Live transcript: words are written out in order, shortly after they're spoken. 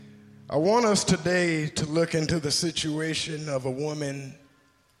I want us today to look into the situation of a woman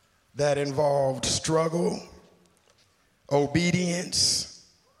that involved struggle, obedience,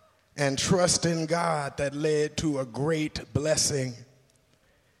 and trust in God that led to a great blessing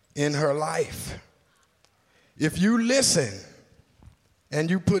in her life. If you listen and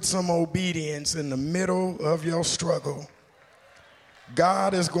you put some obedience in the middle of your struggle,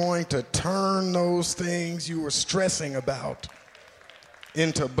 God is going to turn those things you were stressing about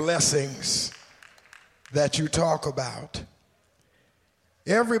into blessings that you talk about.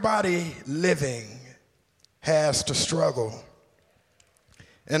 Everybody living has to struggle.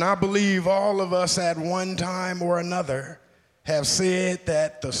 And I believe all of us at one time or another have said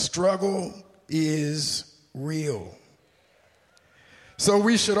that the struggle is real. So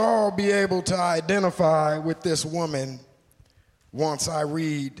we should all be able to identify with this woman once I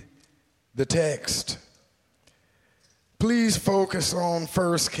read the text. Please focus on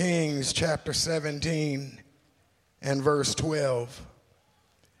 1 Kings chapter 17 and verse 12.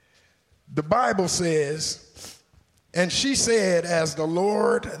 The Bible says, "And she said, as the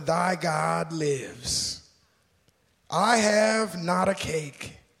Lord thy God lives, I have not a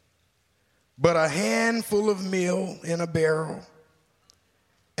cake, but a handful of meal in a barrel,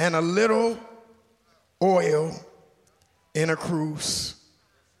 and a little oil in a cruse."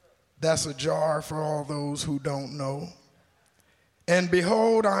 That's a jar for all those who don't know. "And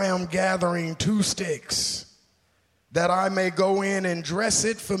behold, I am gathering 2 sticks, that I may go in and dress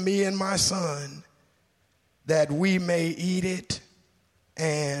it for me and my son, that we may eat it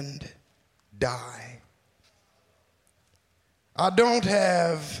and die." I don't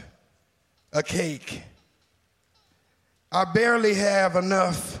have a cake. I barely have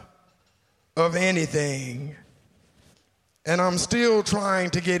enough of anything, and I'm still trying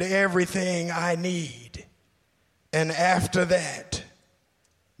to get everything I need. And after that,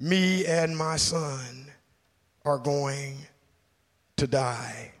 me and my son are going to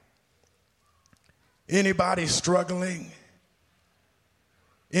die. Anybody struggling?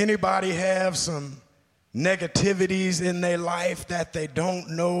 Anybody have some negativities in their life that they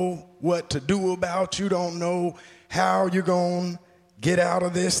don't know what to do about? You don't know how you're going to get out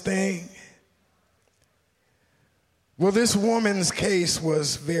of this thing? Well, this woman's case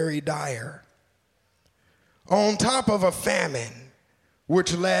was very dire. On top of a famine,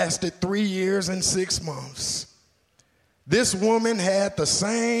 which lasted 3 years and 6 months, this woman had the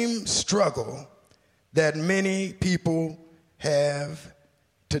same struggle that many people have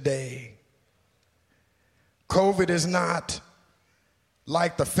today. COVID is not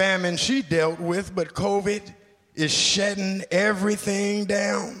like the famine she dealt with, but COVID is shutting everything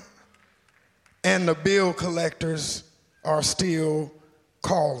down, and the bill collectors are still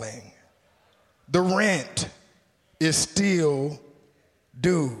calling. The rent is still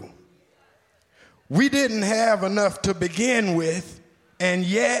due. We didn't have enough to begin with, and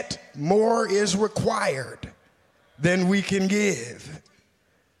yet more is required than we can give.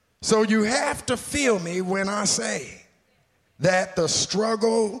 So you have to feel me when I say that the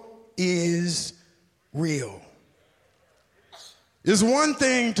struggle is real. It's one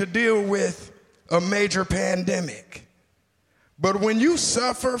thing to deal with a major pandemic, but when you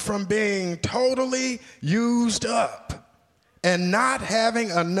suffer from being totally used up and not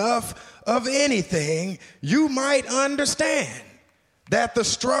having enough of anything, you might understand that the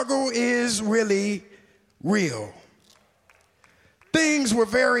struggle is really real. Things were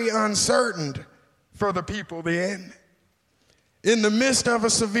very uncertain for the people then. In the midst of a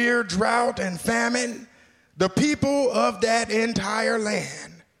severe drought and famine, the people of that entire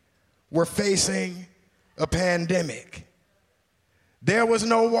land were facing a pandemic. There was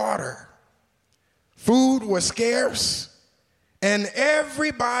no water. Food was scarce. And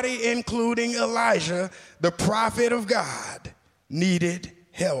everybody, including Elijah, the prophet of God, needed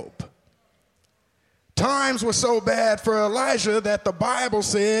help. Times were so bad for Elijah that the Bible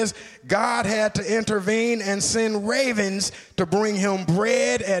says God had to intervene and send ravens to bring him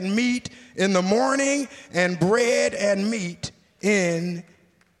bread and meat in the morning and bread and meat in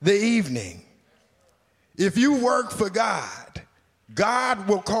the evening. If you work for God, God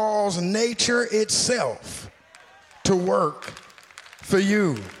will cause nature itself to work for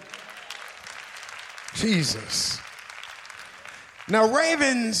you. Jesus. Now,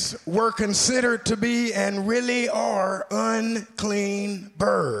 ravens were considered to be and really are unclean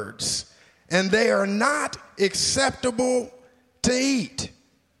birds, and they are not acceptable to eat.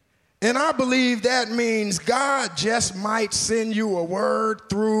 And I believe that means God just might send you a word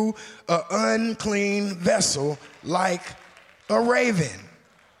through an unclean vessel like a raven.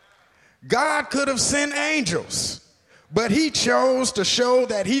 God could have sent angels, but he chose to show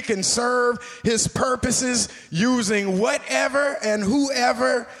that he can serve his purposes using whatever and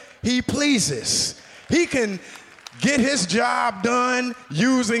whoever he pleases. He can get his job done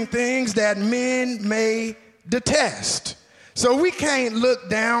using things that men may detest. So we can't look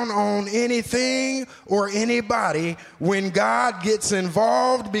down on anything or anybody when God gets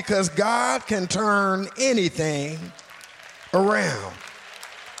involved, because God can turn anything around.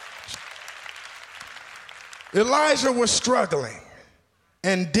 Elijah was struggling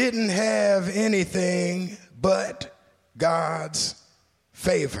and didn't have anything but God's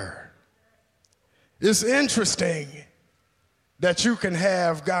favor. It's interesting that you can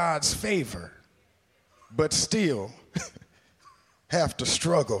have God's favor, but still have to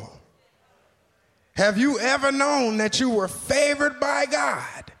struggle. Have you ever known that you were favored by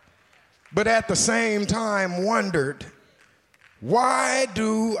God, but at the same time wondered, why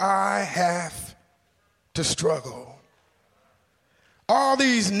do I have to struggle? All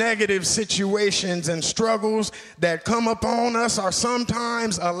these negative situations and struggles that come upon us are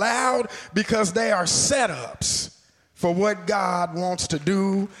sometimes allowed because they are setups for what God wants to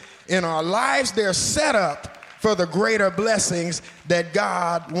do in our lives. They're set up for the greater blessings that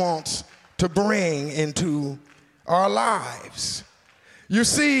God wants to bring into our lives. You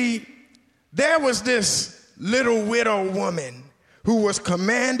see, there was this little widow woman who was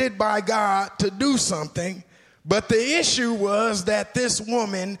commanded by God to do something, but the issue was that this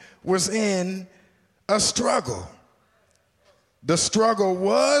woman was in a struggle. The struggle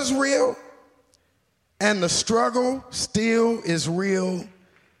was real, and the struggle still is real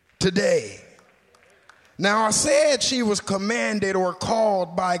today. Now, I said she was commanded or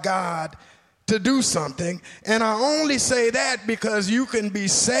called by God to do something, and I only say that because you can be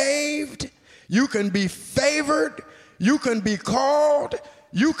saved, you can be favored, you can be called,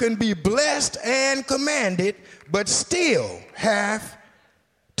 you can be blessed and commanded, but still have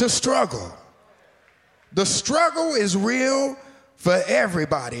to struggle. The struggle is real for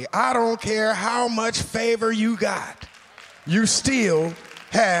everybody. I don't care how much favor you got, you still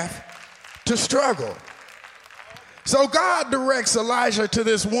have to struggle. So God directs Elijah to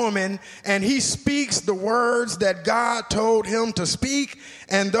this woman, and he speaks the words that God told him to speak,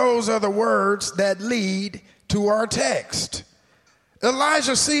 and those are the words that lead to our text.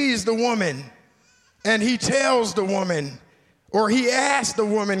 Elijah sees the woman, and he tells the woman, or he asks the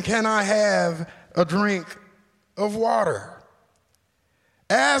woman, "Can I have a drink of water?"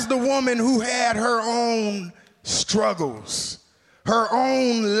 As the woman who had her own struggles, her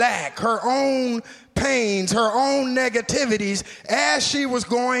own lack, her own pains, her own negativities, as she was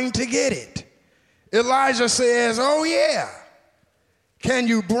going to get it, Elijah says, "Oh yeah, can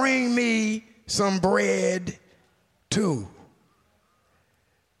you bring me some bread too?"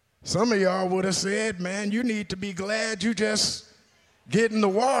 Some of y'all would have said, "Man, you need to be glad you just getting the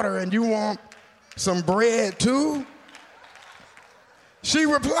water and you want some bread too." She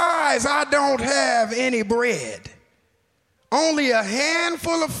replies, "I don't have any bread, only a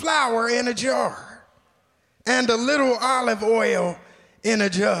handful of flour in a jar and a little olive oil in a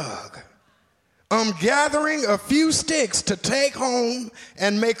jug. I'm gathering a few sticks to take home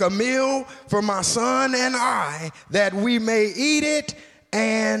and make a meal for my son and I, that we may eat it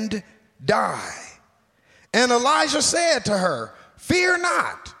and die." And Elijah said to her, "Fear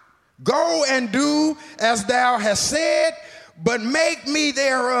not, go and do as thou hast said, but make me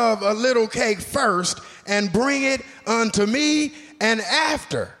thereof a little cake first, and bring it unto me, and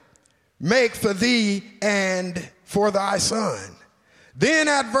after make for thee and for thy son." Then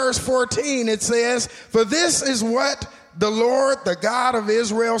at verse 14 it says, "For this is what the Lord, the God of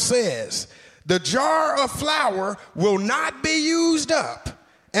Israel, says, the jar of flour will not be used up,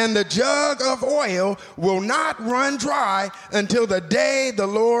 and the jug of oil will not run dry until the day the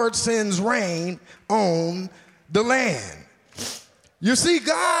Lord sends rain on the land." You see,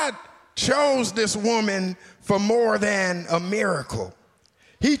 God chose this woman for more than a miracle.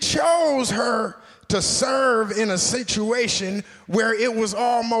 He chose her to serve in a situation where it was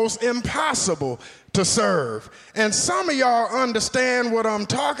almost impossible to serve. And some of y'all understand what I'm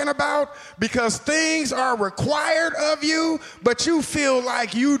talking about, because things are required of you, but you feel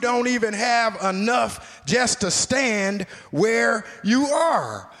like you don't even have enough just to stand where you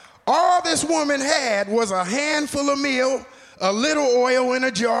are. All this woman had was a handful of meal, a little oil in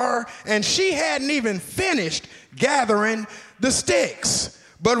a jar, and she hadn't even finished gathering the sticks.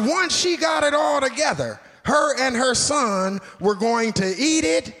 But once she got it all together, her and her son were going to eat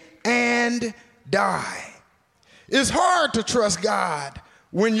it and die. It's hard to trust God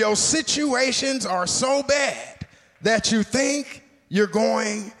when your situations are so bad that you think you're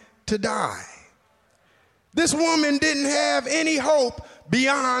going to die. This woman didn't have any hope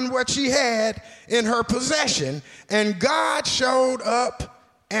beyond what she had in her possession, and God showed up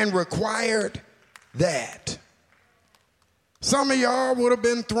and required that. Some of y'all would have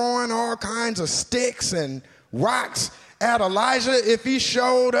been throwing all kinds of sticks and rocks at Elijah if he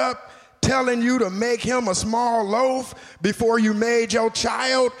showed up telling you to make him a small loaf before you made your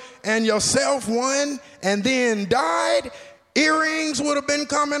child and yourself one and then died. Earrings would have been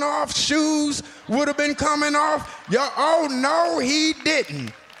coming off, shoes would have been coming off. Oh no, he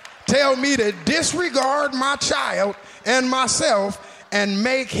didn't tell me to disregard my child and myself and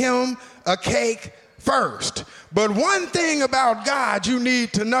make him a cake first. But one thing about God you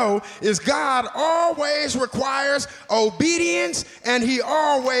need to know is God always requires obedience, and he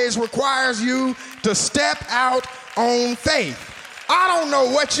always requires you to step out on faith. I don't know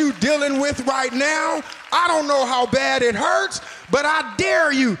what you're dealing with right now. I don't know how bad it hurts, but I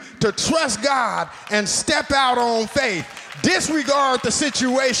dare you to trust God and step out on faith. Disregard the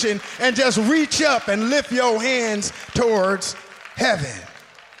situation and just reach up and lift your hands towards heaven.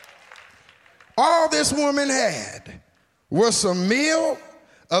 All this woman had was some meal,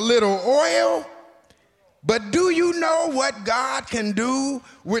 a little oil, but do you know what God can do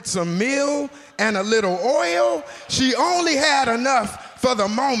with some meal and a little oil? She only had enough for the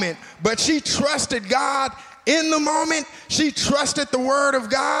moment, but she trusted God in the moment. She trusted the word of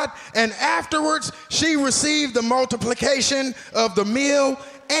God, and afterwards she received the multiplication of the meal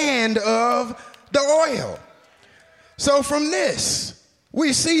and of the oil. So from this,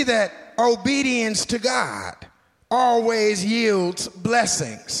 we see that obedience to God always yields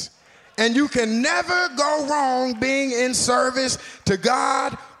blessings. And you can never go wrong being in service to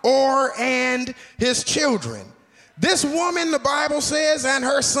God and his children. This woman, the Bible says, and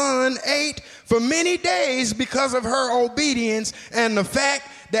her son ate for many days because of her obedience and the fact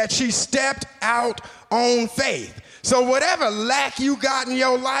that she stepped out on faith. So whatever lack you got in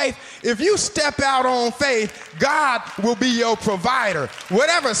your life, if you step out on faith, God will be your provider.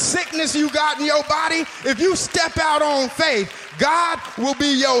 Whatever sickness you got in your body, if you step out on faith, God will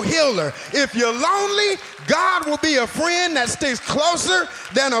be your healer. If you're lonely, God will be a friend that sticks closer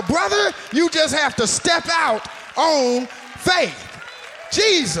than a brother. You just have to step out on faith.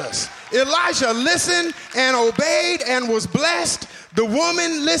 Jesus, Elijah listened and obeyed and was blessed. The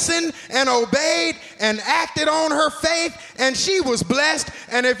woman listened and obeyed and acted on her faith, and she was blessed.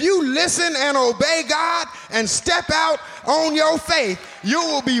 And if you listen and obey God and step out on your faith, you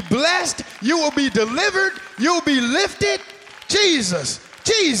will be blessed, you will be delivered, you'll be lifted. Jesus,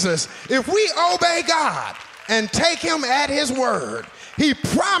 if we obey God and take him at his word, he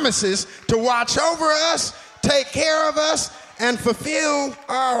promises to watch over us, take care of us, and fulfill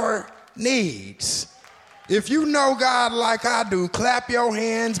our needs. If you know God like I do, clap your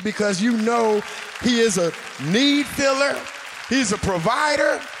hands, because you know he is a need filler, he's a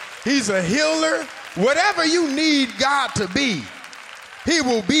provider, he's a healer. Whatever you need God to be, he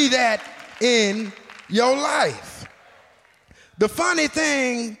will be that in your life. The funny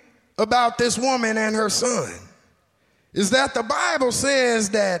thing about this woman and her son is that the Bible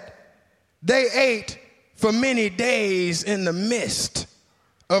says that they ate for many days in the midst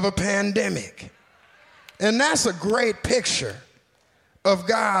of a pandemic. And that's a great picture of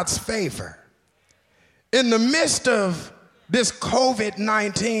God's favor. In the midst of this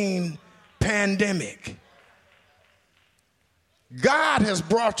COVID-19 pandemic, God has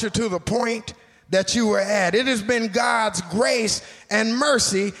brought you to the point that you were at. It has been God's grace and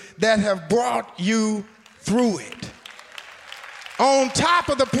mercy that have brought you through it. On top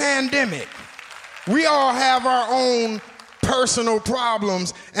of the pandemic, we all have our own personal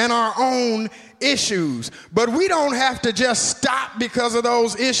problems and our own issues, but we don't have to just stop because of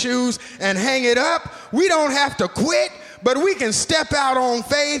those issues and hang it up. We don't have to quit, but we can step out on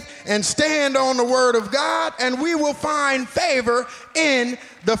faith and stand on the word of God, and we will find favor in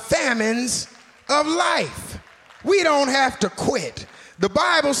the famines of life. We don't have to quit. The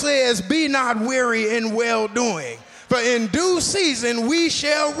Bible says, be not weary in well-doing, for in due season we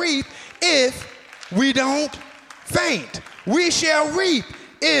shall reap if we don't faint. We shall reap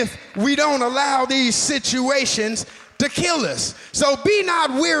if we don't allow these situations to kill us. So be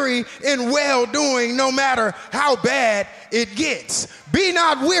not weary in well-doing, no matter how bad it gets. Be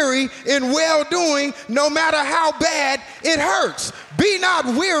not weary in well-doing, no matter how bad it hurts. Be not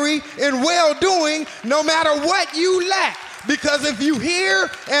weary in well-doing, no matter what you lack. Because if you hear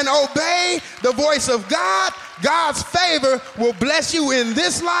and obey the voice of God, God's favor will bless you in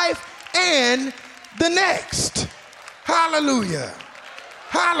this life and the next. Hallelujah.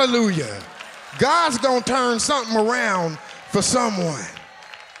 Hallelujah. God's going to turn something around for someone.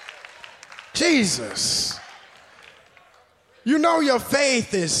 Jesus. You know your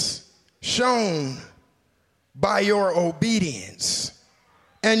faith is shown by your obedience.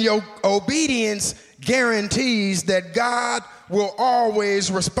 And your obedience guarantees that God will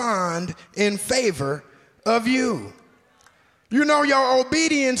always respond in favor of you. You know your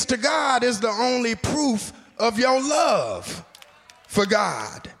obedience to God is the only proof of your love for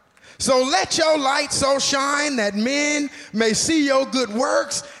God. So let your light so shine that men may see your good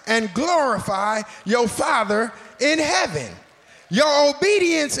works and glorify your Father in heaven. Your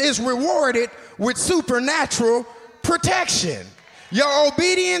obedience is rewarded with supernatural protection. Your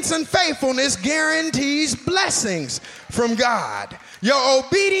obedience and faithfulness guarantees blessings from God. Your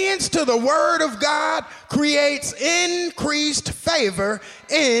obedience to the word of God creates increased favor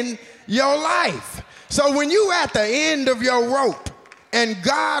in your life. So when you at the end of your rope and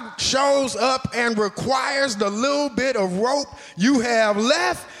God shows up and requires the little bit of rope you have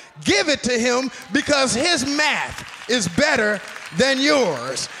left, give it to him, because his math is better than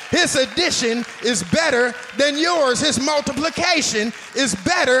yours. His addition is better than yours. His multiplication is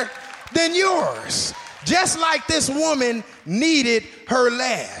better than yours. Just like this woman needed her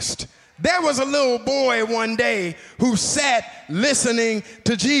last. There was a little boy one day who sat listening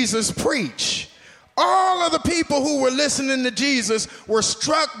to Jesus preach. All of the people who were listening to Jesus were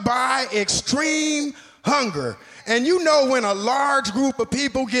struck by extreme hunger. And you know, when a large group of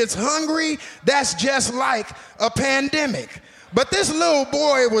people gets hungry, that's just like a pandemic. But this little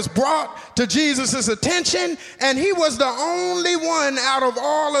boy was brought to Jesus' attention, and he was the only one out of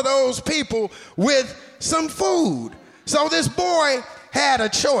all of those people with some food. So this boy had a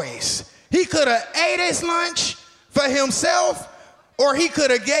choice. He could have ate his lunch for himself, or he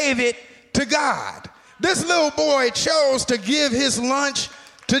could have gave it to God. This little boy chose to give his lunch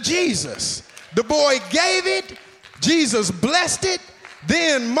to Jesus. The boy gave it, Jesus blessed it,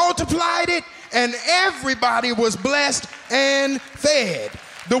 then multiplied it, and everybody was blessed and fed.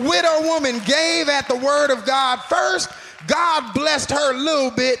 The widow woman gave at the word of God first. God blessed her a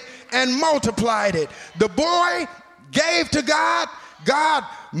little bit and multiplied it. The boy gave to God. God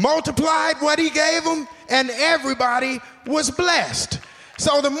multiplied what he gave him, and everybody was blessed.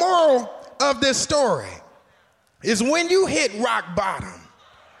 So the moral of this story is, when you hit rock bottom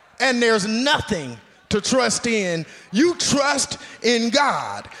and there's nothing to trust in, you trust in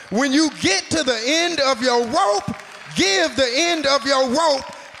God. When you get to the end of your rope, give the end of your rope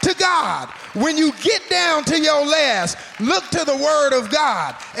to God. When you get down to your last, look to the word of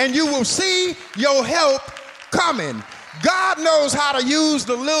God, and you will see your help coming. God knows how to use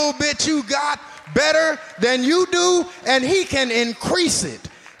the little bit you got better than you do, and he can increase it.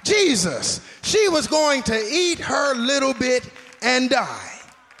 Jesus, she was going to eat her little bit and die.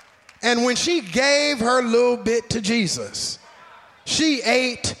 And when she gave her little bit to Jesus, she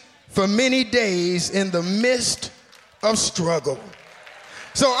ate for many days in the midst of struggle.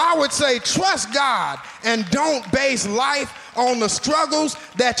 So I would say, trust God and don't base life on the struggles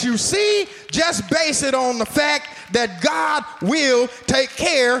that you see. Just base it on the fact that God will take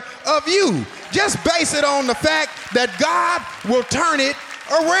care of you. Just base it on the fact that God will turn it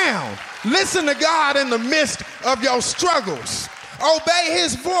around. Listen to God in the midst of your struggles. Obey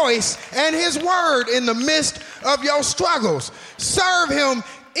his voice and his word in the midst of your struggles. Serve him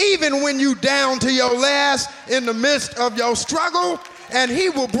even when you down to your last in the midst of your struggle, and he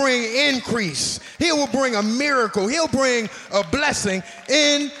will bring increase. He will bring a miracle. He'll bring a blessing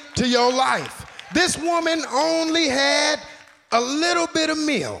into your life. This woman only had a little bit of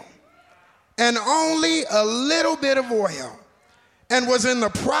meal and only a little bit of oil, and was in the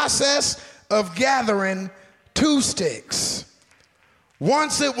process of gathering 2 sticks.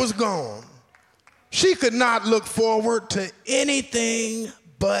 Once it was gone, she could not look forward to anything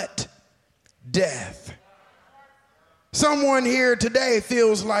but death. Someone here today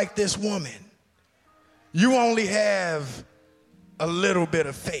feels like this woman. You only have a little bit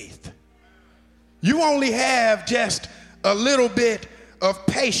of faith. You only have just a little bit of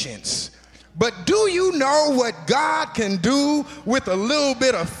patience. But do you know what God can do with a little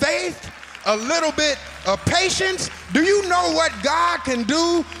bit of faith, a little bit of patience? Do you know what God can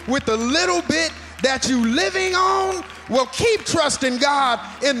do with the little bit that you living on? Well, keep trusting God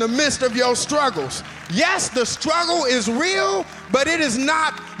in the midst of your struggles. Yes, the struggle is real, but it is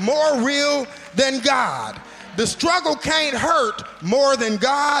not more real than God. The struggle can't hurt more than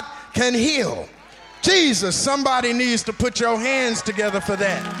God can heal. Jesus, somebody needs to put your hands together for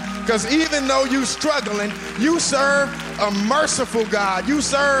that. Because even though you're struggling, you serve a merciful God. You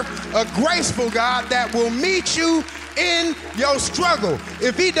serve a graceful God that will meet you in your struggle.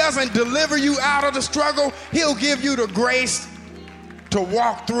 If he doesn't deliver you out of the struggle, he'll give you the grace to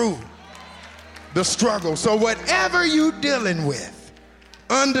walk through the struggle. So whatever you're dealing with,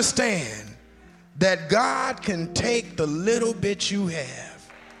 understand that God can take the little bit you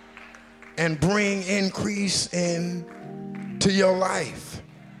have and bring increase into your life.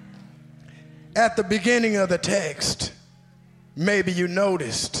 At the beginning of the text, maybe you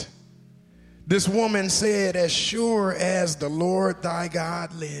noticed, this woman said, as sure as the Lord thy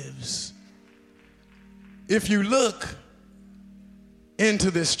God lives. If you look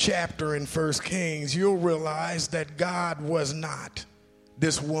into this chapter in 1 Kings, you'll realize that God was not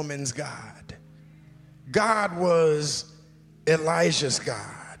this woman's God. God was Elijah's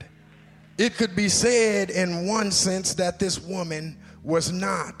God. It could be said in one sense that this woman was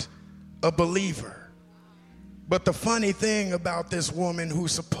not a believer. But the funny thing about this woman who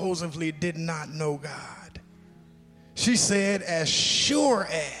supposedly did not know God, she said, as sure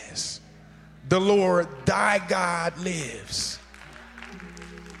as the Lord thy God lives.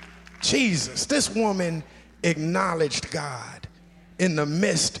 Jesus, this woman acknowledged God in the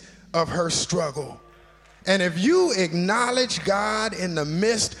midst of her struggle. And if you acknowledge God in the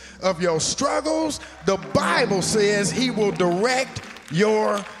midst of your struggles, the Bible says he will direct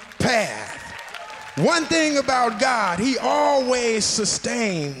your path. One thing about God, he always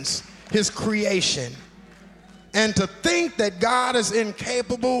sustains his creation. And to think that God is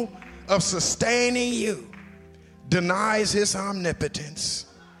incapable of sustaining you denies his omnipotence.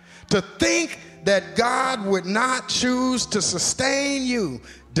 To think that God would not choose to sustain you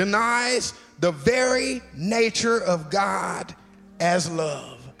denies the very nature of God as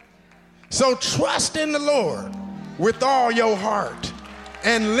love. So trust in the Lord with all your heart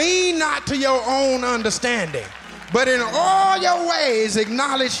and lean not to your own understanding, but in all your ways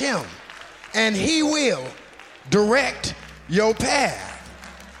acknowledge him, and he will direct your path.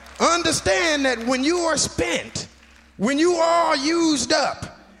 Understand that when you are spent, when you are used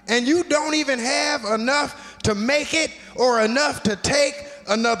up, and you don't even have enough to make it or enough to take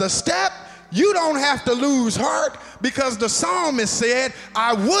another step, you don't have to lose heart, because the psalmist said,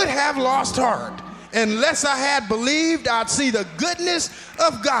 I would have lost heart unless I had believed I'd see the goodness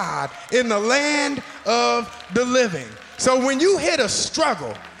of God in the land of the living. So when you hit a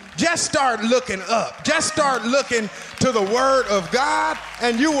struggle, just start looking up. Just start looking to the word of God,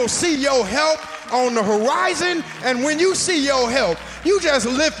 and you will see your help on the horizon. And when you see your help, you just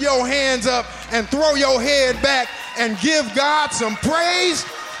lift your hands up and throw your head back and give God some praise.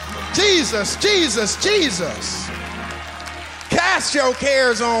 Jesus, Jesus, Jesus. Cast your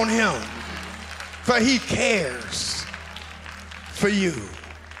cares on him, for he cares for you.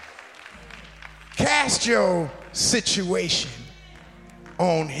 Cast your situation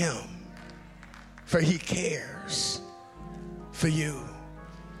on him, for he cares for you.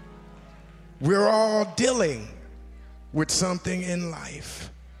 We're all dealing with something in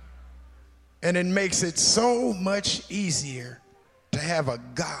life, and it makes it so much easier to have a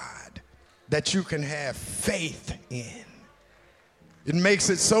God that you can have faith in. It makes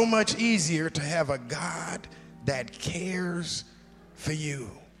it so much easier to have a God that cares for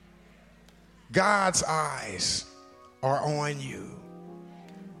you. God's eyes are on you.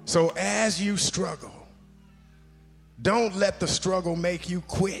 So as you struggle, don't let the struggle make you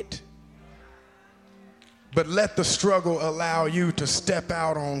quit, but let the struggle allow you to step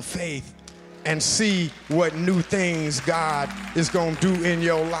out on faith and see what new things God is going to do in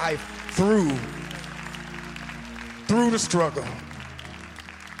your life through the struggle.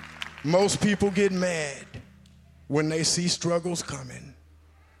 Most people get mad when they see struggles coming.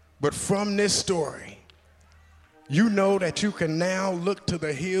 But from this story, you know that you can now look to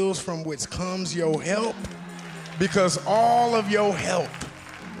the hills from which comes your help, because all of your help,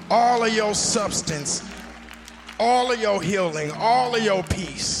 all of your substance, all of your healing, all of your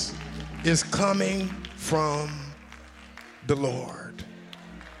peace is coming from the Lord.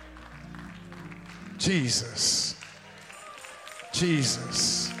 Jesus,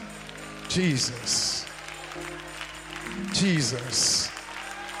 Jesus, Jesus, Jesus,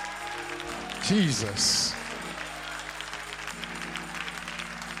 Jesus,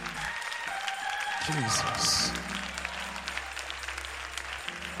 Jesus.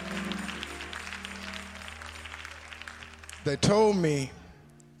 They told me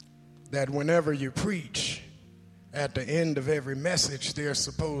that whenever you preach, at the end of every message, there's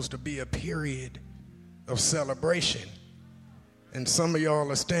supposed to be a period of celebration. And some of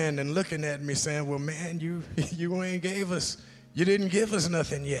y'all are standing looking at me saying, well, man, you didn't give us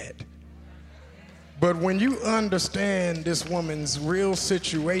nothing yet. But when you understand this woman's real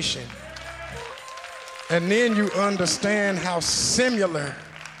situation, and then you understand how similar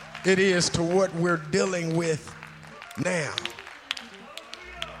it is to what we're dealing with now,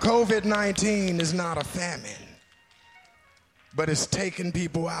 COVID-19 is not a famine, but it's taking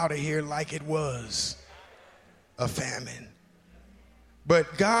people out of here like it was a famine.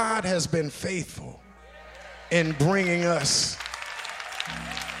 But God has been faithful in bringing us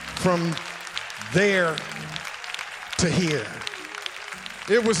from there to here.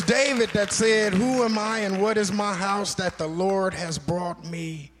 It was David that said, "Who am I and what is my house that the Lord has brought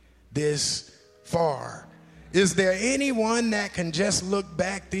me this far?" Is there anyone that can just look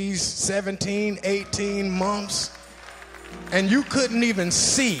back these 17, 18 months and you couldn't even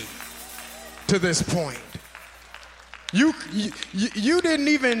see to this point? You didn't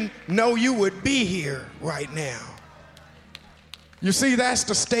even know you would be here right now. You see, that's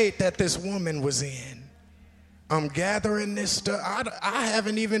the state that this woman was in. I'm gathering this stuff. I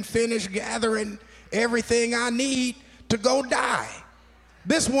haven't even finished gathering everything I need to go die.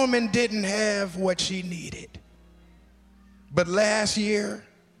 This woman didn't have what she needed. But last year,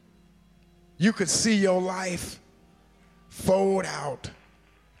 you could see your life fold out.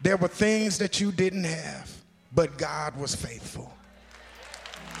 There were things that you didn't have, but God was faithful.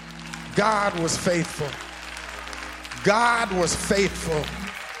 God was faithful. God was faithful.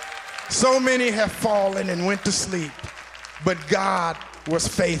 So many have fallen and went to sleep, but God was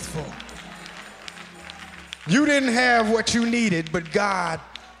faithful. You didn't have what you needed, but God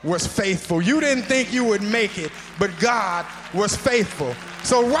was faithful. You didn't think you would make it, but God was faithful.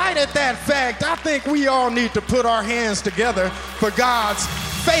 So right at that fact, I think we all need to put our hands together for God's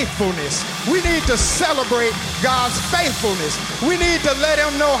faithfulness. We need to celebrate God's faithfulness. We need to let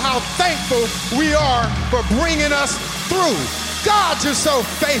him know how thankful we are for bringing us through. God, you're so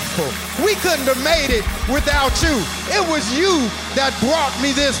faithful. We couldn't have made it without you. It was you that brought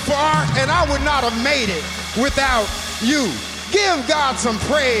me this far, and I would not have made it without you. Give God some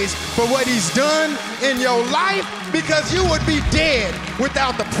praise for what he's done in your life, because you would be dead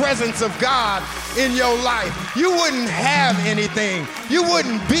without the presence of God in your life. You wouldn't have anything. You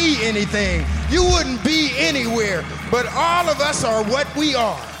wouldn't be anything. You wouldn't be anywhere. But all of us are what we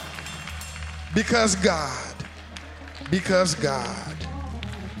are because God. Because God.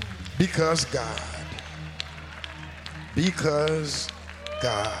 Because God. Because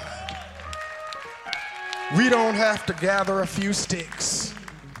God. We don't have to gather a few sticks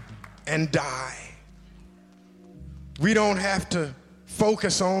and die. We don't have to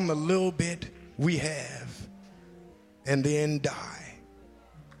focus on the little bit we have and then die.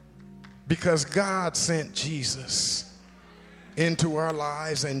 Because God sent Jesus into our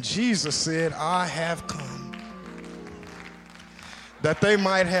lives, and Jesus said, "I have come that they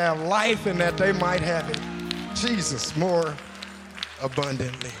might have life and that they might have it, Jesus, more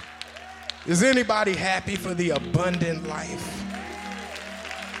abundantly." Is anybody happy for the abundant life?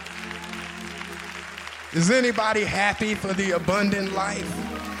 Is anybody happy for the abundant life?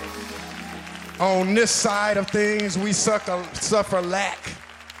 On this side of things, we suffer lack,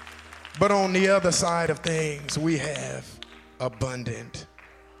 but on the other side of things, we have abundant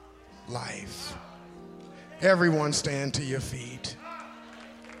life. Everyone stand to your feet.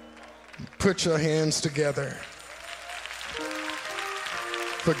 Put your hands together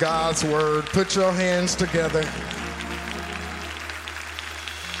for God's word. Put your hands together.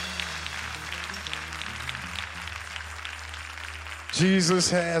 Jesus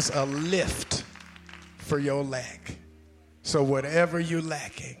has a lift for your lack. So whatever you're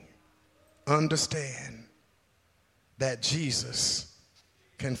lacking, understand that Jesus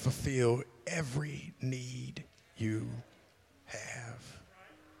can fulfill every need you have.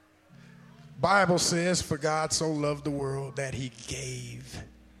 Bible says, "For God so loved the world that he gave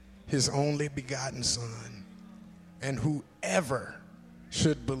his only begotten Son, and whoever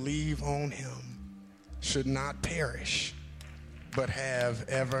should believe on him should not perish, but have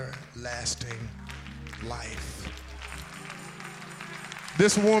everlasting life."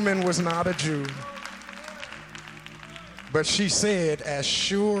 This woman was not a Jew, but she said, "As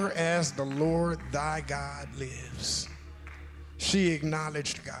sure as the Lord thy God lives." She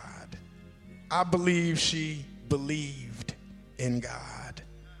acknowledged God. I believe she believed in God.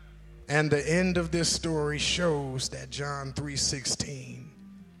 And the end of this story shows that John 3:16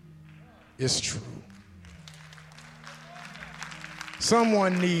 is true.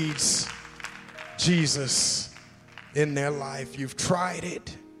 Someone needs Jesus in their life. You've tried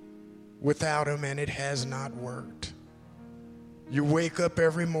it without him and it has not worked. You wake up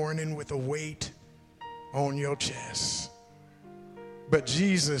every morning with a weight on your chest. But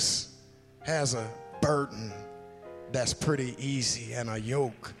Jesus has a burden that's pretty easy and a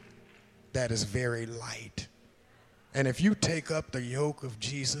yoke that is very light. And if you take up the yoke of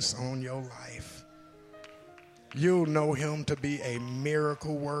Jesus on your life, you'll know him to be a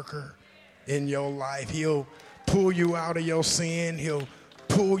miracle worker in your life. He'll pull you out of your sin. He'll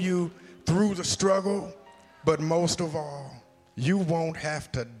pull you through the struggle. But most of all, you won't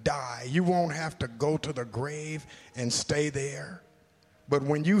have to die. You won't have to go to the grave and stay there. But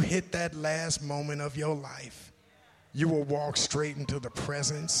when you hit that last moment of your life, you will walk straight into the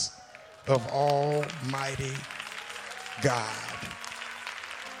presence of Almighty God.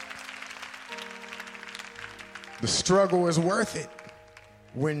 The struggle is worth it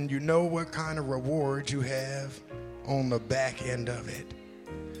when you know what kind of reward you have on the back end of it.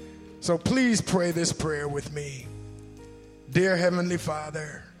 So please pray this prayer with me. Dear Heavenly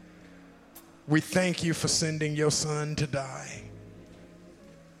Father, we thank you for sending your Son to die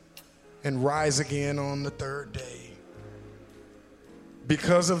and rise again on the third day.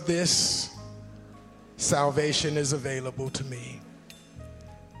 Because of this, salvation is available to me.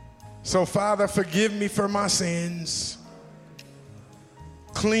 So, Father, forgive me for my sins.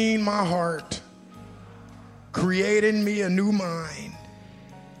 Clean my heart. Create in me a new mind.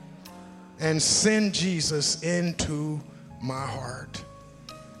 And send Jesus into my heart.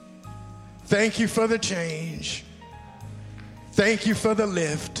 Thank you for the change. Thank you for the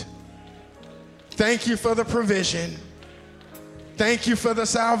lift. Thank you for the provision. Thank you for the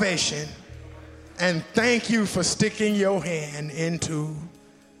salvation. And thank you for sticking your hand into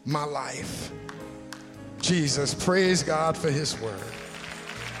my life. Jesus, praise God for his word.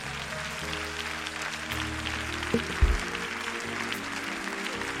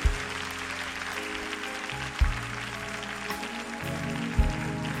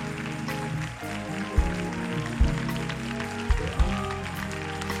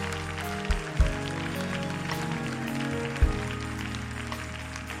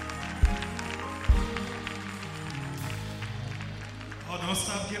 Oh, don't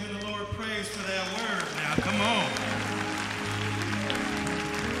stop giving the Lord praise for that word now. Come on.